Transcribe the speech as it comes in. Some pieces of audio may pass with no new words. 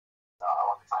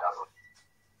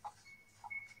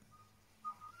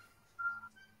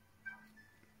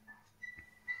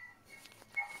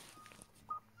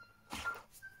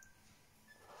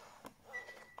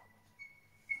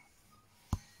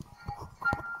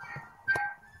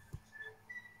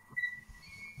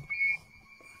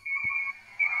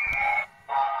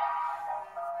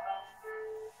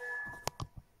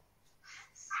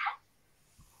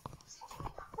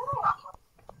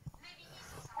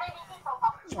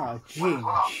Oh,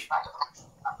 ginge.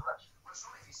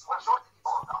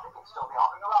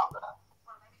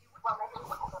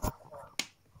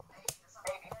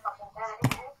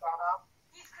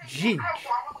 Ginge.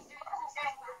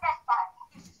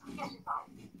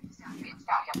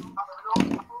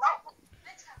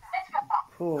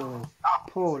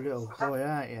 Poor little boy,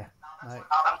 aren't you? Like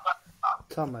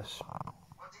Thomas.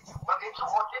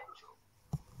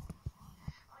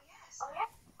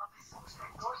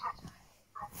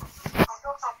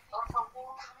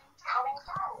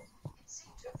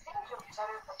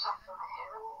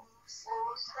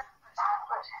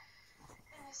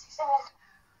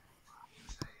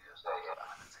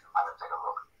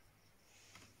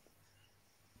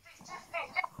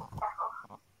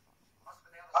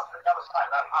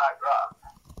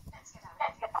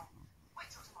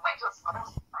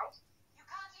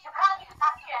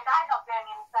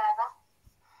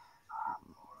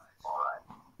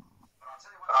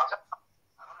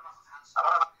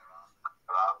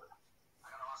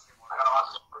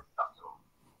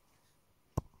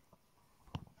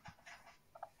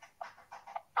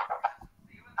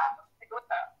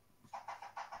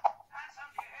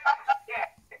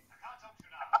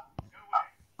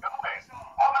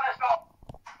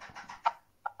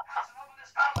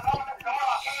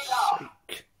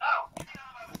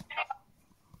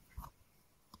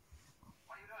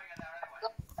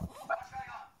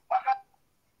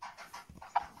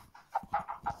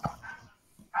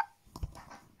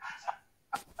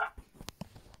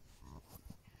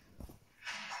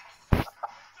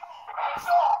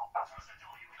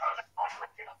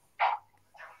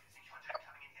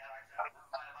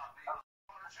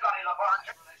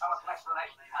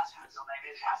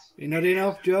 You nodding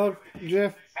off, George? Jeff? You do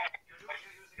if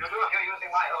you're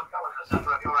using my hotel as the center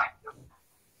of your action.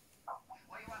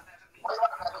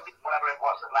 Whatever it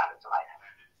was that landed tonight.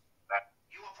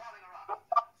 You were prowling around.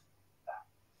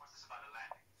 What's this about a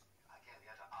landing? Again, you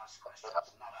had to ask questions,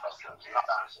 not answer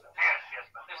them. Yes,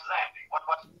 but this landing, what?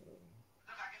 Look,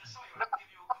 I can assure you, I can give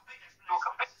you a complete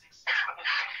explanation.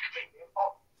 Extremely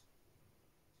important.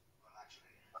 Well,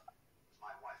 actually, it was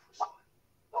my wife who saw it.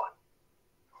 What?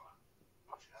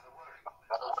 She had a worrying moment.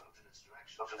 Looked in its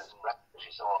direction. She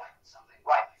saw something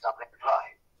fly.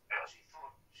 Yes. She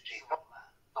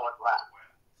thought land.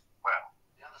 Where?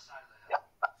 The other side of the hill.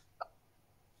 Yeah.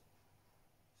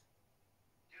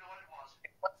 Do you know what it was?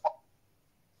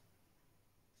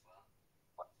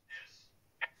 Well, yes.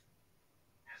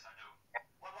 Yes, I do.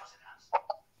 What was it, Hans?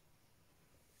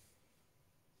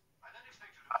 I didn't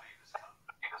expect you to believe this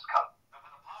cunt. But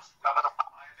for the past week, I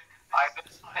have been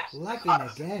convinced. Lagging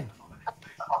again.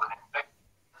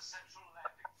 The central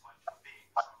landing point for beings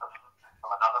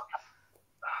from another planet.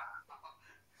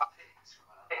 Beings from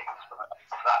another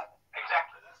planet.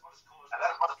 Exactly. That's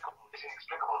what it's called this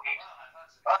inextricable heat.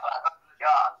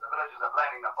 Yeah, the villagers are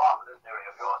blaming the bomb in this area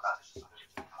of yours. I'm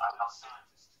not a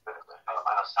scientist. I'm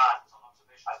a scientist.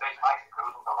 I base my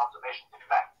conclusions on observations in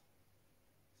fact.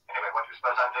 Anyway, what do you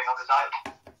suppose I'm doing on this island?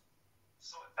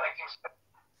 Collecting stuff.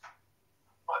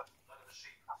 What? Blood of the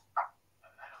sheep.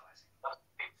 Analyzing.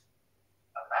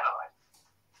 Analyzing.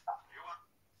 You want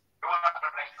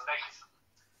an explanation,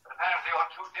 but apparently you're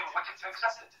too dim-witted to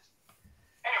accept it.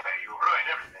 Anyway, you ruined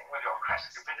everything with your crass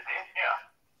stupidity. Here.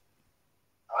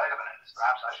 Now, wait a minute.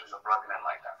 Perhaps I shouldn't have broken in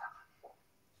like that. So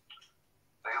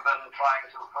you've been trying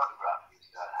to photograph these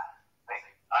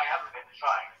things. I haven't been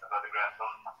trying to photograph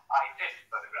them. I did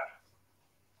photograph them.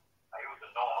 I used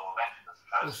a normal lens at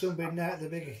first. There's something now at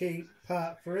the Big Heat,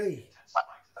 Part 3. Remember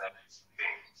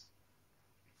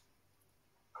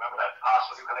that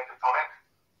parcel you collected for me?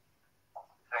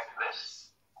 Take this.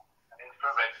 An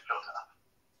infrared filter.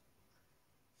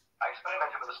 I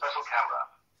experimented with a special camera,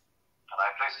 and I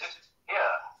placed it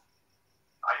here.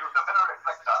 I used a mirror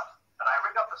reflector, and I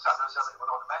rigged up the shutter so that it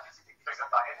would automatically be triggered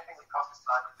by anything that cost its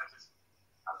line of physics.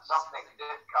 And something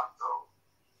did come through.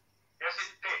 Yes,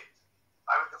 it did.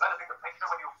 I was developing the picture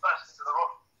when you burst into the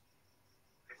room.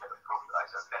 It was the proof that I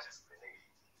so desperately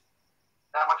need.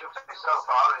 Now, what you've said so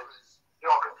far is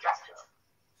your conjecture.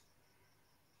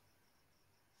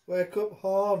 Wake up,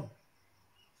 Horne.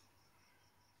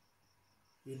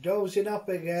 You're dozing up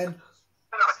again.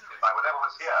 Incinerated by whatever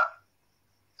was here.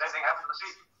 Same thing happened to the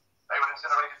sheep. They were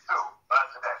incinerated too, burned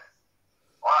to death.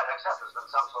 All right, accept there's been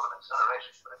some sort of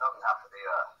incineration, but it doesn't have to be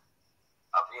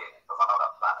a being from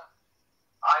another planet.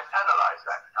 I've analyzed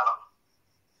that, Callum.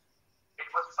 It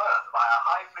was burned by a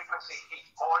high-frequency heat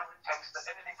more intense than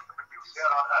anything we can produce here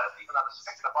on Earth, even at a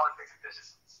strict laboratory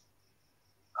distance.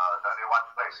 Now, there's only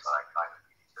one place where that kind of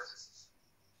heat exists.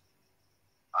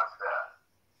 Out there,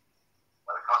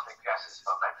 where the cosmic gases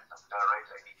ferment and generate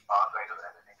a heat far greater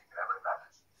than anything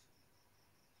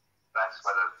That's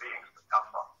where those beings would come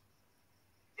from.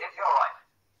 If you're right,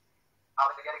 how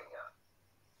are they getting here?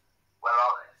 Where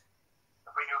are they?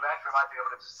 If we knew that, we might be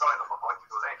able to destroy them before it's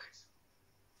too late.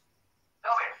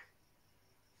 Tell me,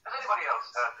 has anybody else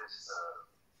heard this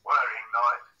whirring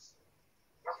noise?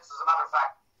 Yes, as a matter of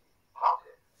fact, not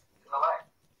here. In the lake,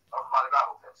 over by the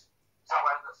gravel pits,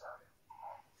 somewhere in this area.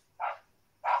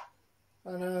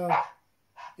 I know.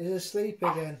 He's asleep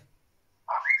again.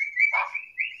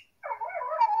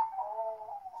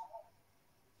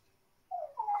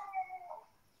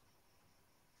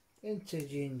 Into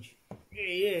Ginge.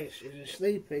 He is. He's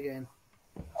asleep again.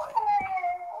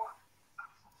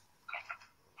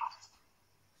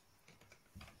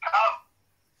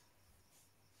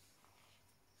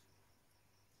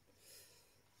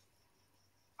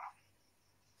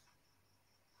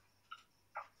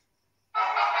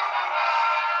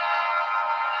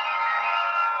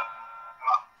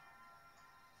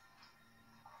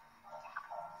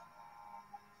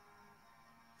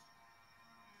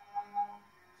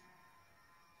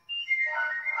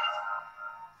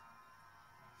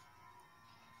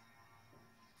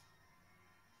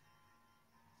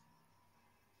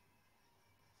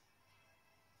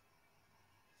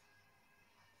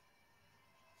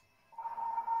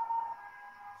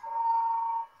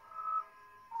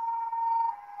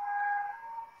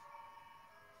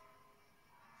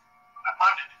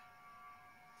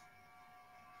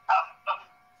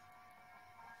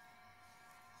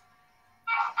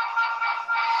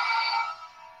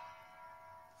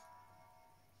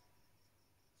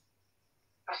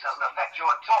 This doesn't affect you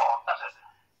at all, does it?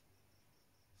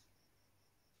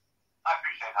 I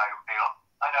appreciate how you feel.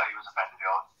 I know he was a friend of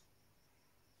yours.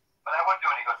 But that won't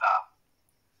do any good now.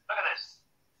 Look at this.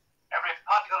 Every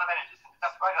particle of energy is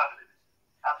sucked right out of it.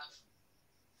 Absolutely.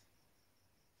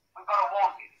 We've got to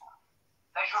warn people.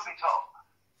 They should be told.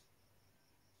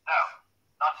 No,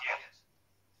 not yet.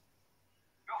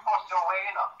 You forced your way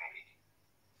in on me.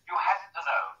 You had to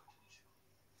know.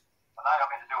 But now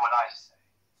you're going to do what I say.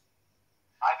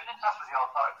 I've been in touch with the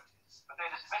authorities, but they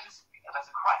dismissed me as a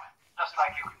crime, just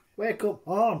like you. Wake up,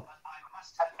 Horne. But I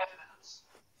must have evidence.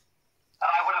 And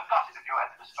I would have got it if you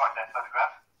hadn't destroyed that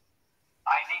photograph.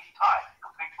 I need time to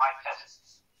complete my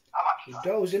tests. How much He's time?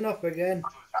 dozing up again.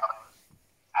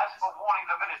 As for warning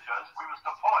the villagers, we must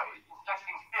avoid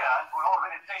injecting fear into an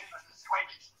already dangerous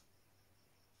situation.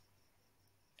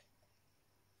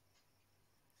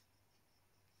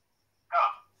 Go.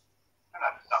 Do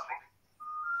that something.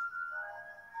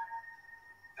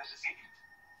 This is it. This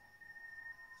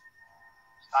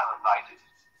time of night it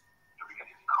will be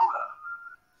getting cooler.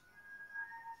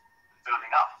 Building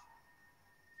up.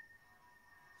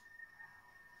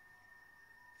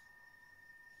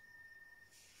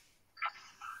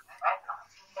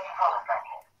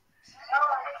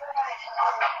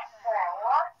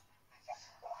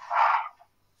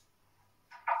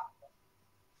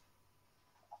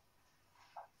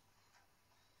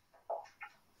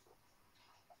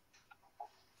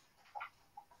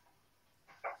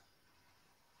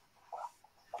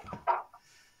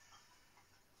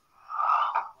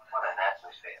 What an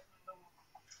atmosphere.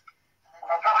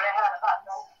 They probably heard about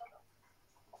this.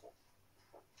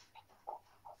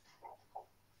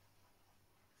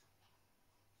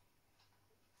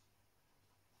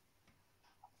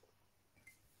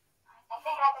 I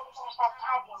think I better finish that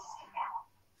typing system now.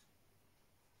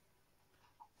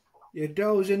 You're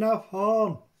dozing off,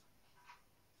 Horne.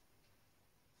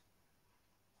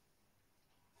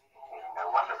 No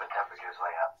wonder the temperature's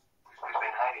way up. Who's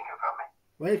been hiding it from me?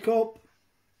 Wake up.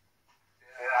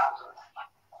 Yeah.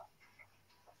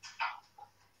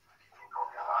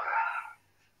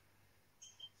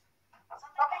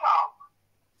 Something wrong?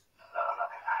 No,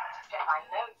 nothing. Jeff, I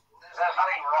know. There's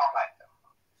nothing wrong with them.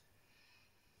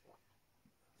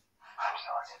 I'm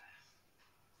sorry.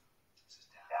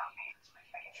 Yeah,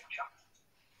 making you jump.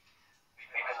 We've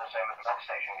been the same at the back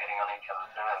station, getting on each other's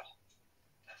nerves.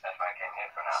 That's why I came here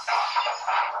for now.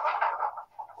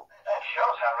 That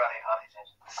shows how ruddy hot it is.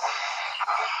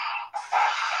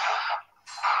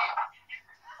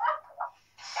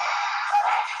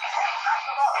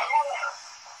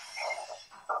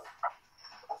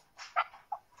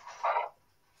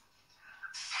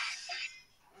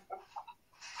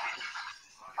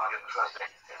 I'll get the first aid.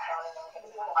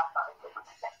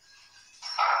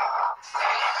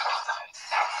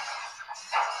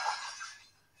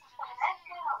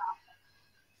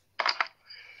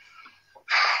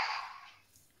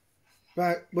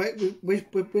 Right, wait,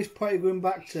 which part are you going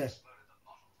back to?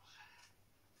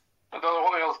 I don't know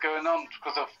what else going on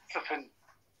because of flipping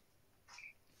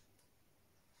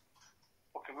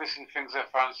fucking missing things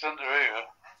left, right, and centre here.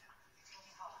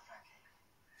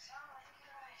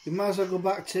 You might as well go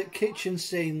back to the kitchen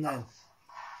scene then.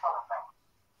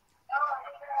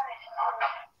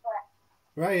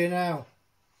 Right here now.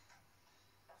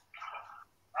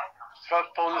 Start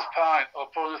pulling his pint or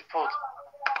pulling his pud.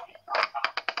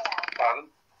 Pardon?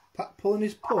 Pulling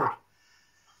his pud?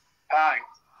 Pint.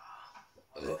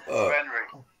 Henry.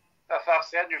 That's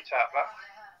the Henry tap, that.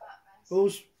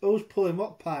 Who's pulling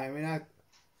what pint? I mean, Is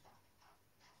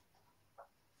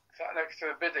that next to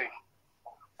the biddy?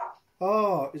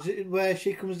 Oh, is it where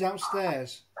she comes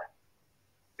downstairs?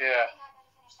 Yeah.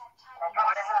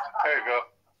 There you go.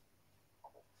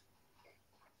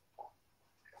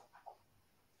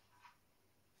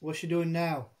 What's she doing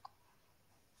now?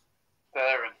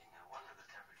 Staring. I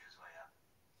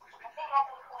think I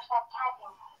better finish that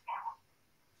typing.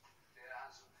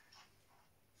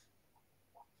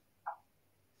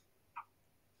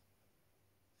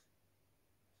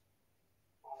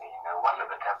 No wonder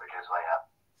the temperature's way up.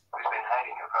 He's been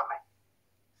hiding it from me.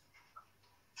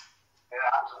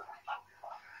 Yeah, absolutely.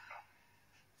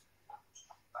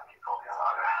 Thank you for your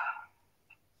order.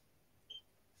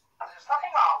 There's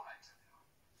nothing wrong.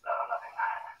 No, nothing.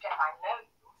 Jeff, I know you.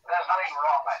 There's nothing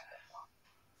wrong, mate.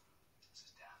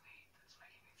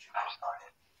 I'm sorry.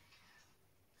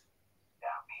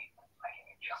 Damn heat making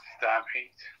me jump. Damn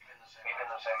heat. Even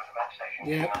the same as the bed station.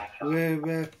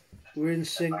 Yeah, we're in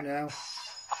sync now.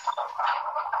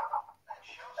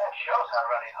 That shows how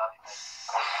runny hot it is.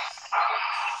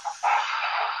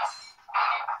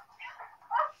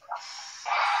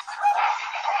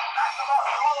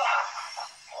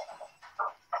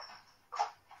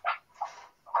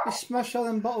 He smashed all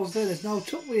them bottles there. There's no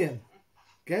tuck with him.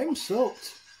 Get him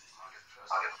soaked.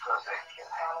 I'll get the first aid kit.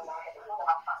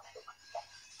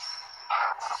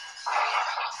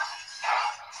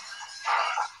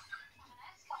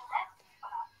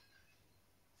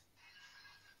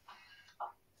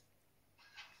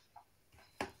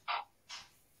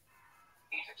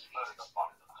 He's exploded the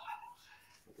bottom of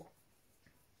the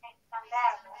It's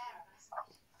unbearable.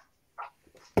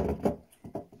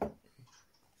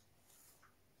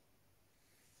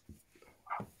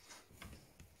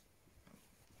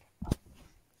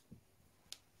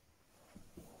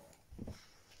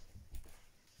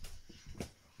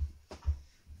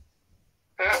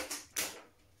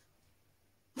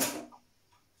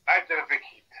 I did a big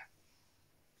heat.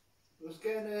 Let's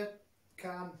get a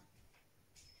can.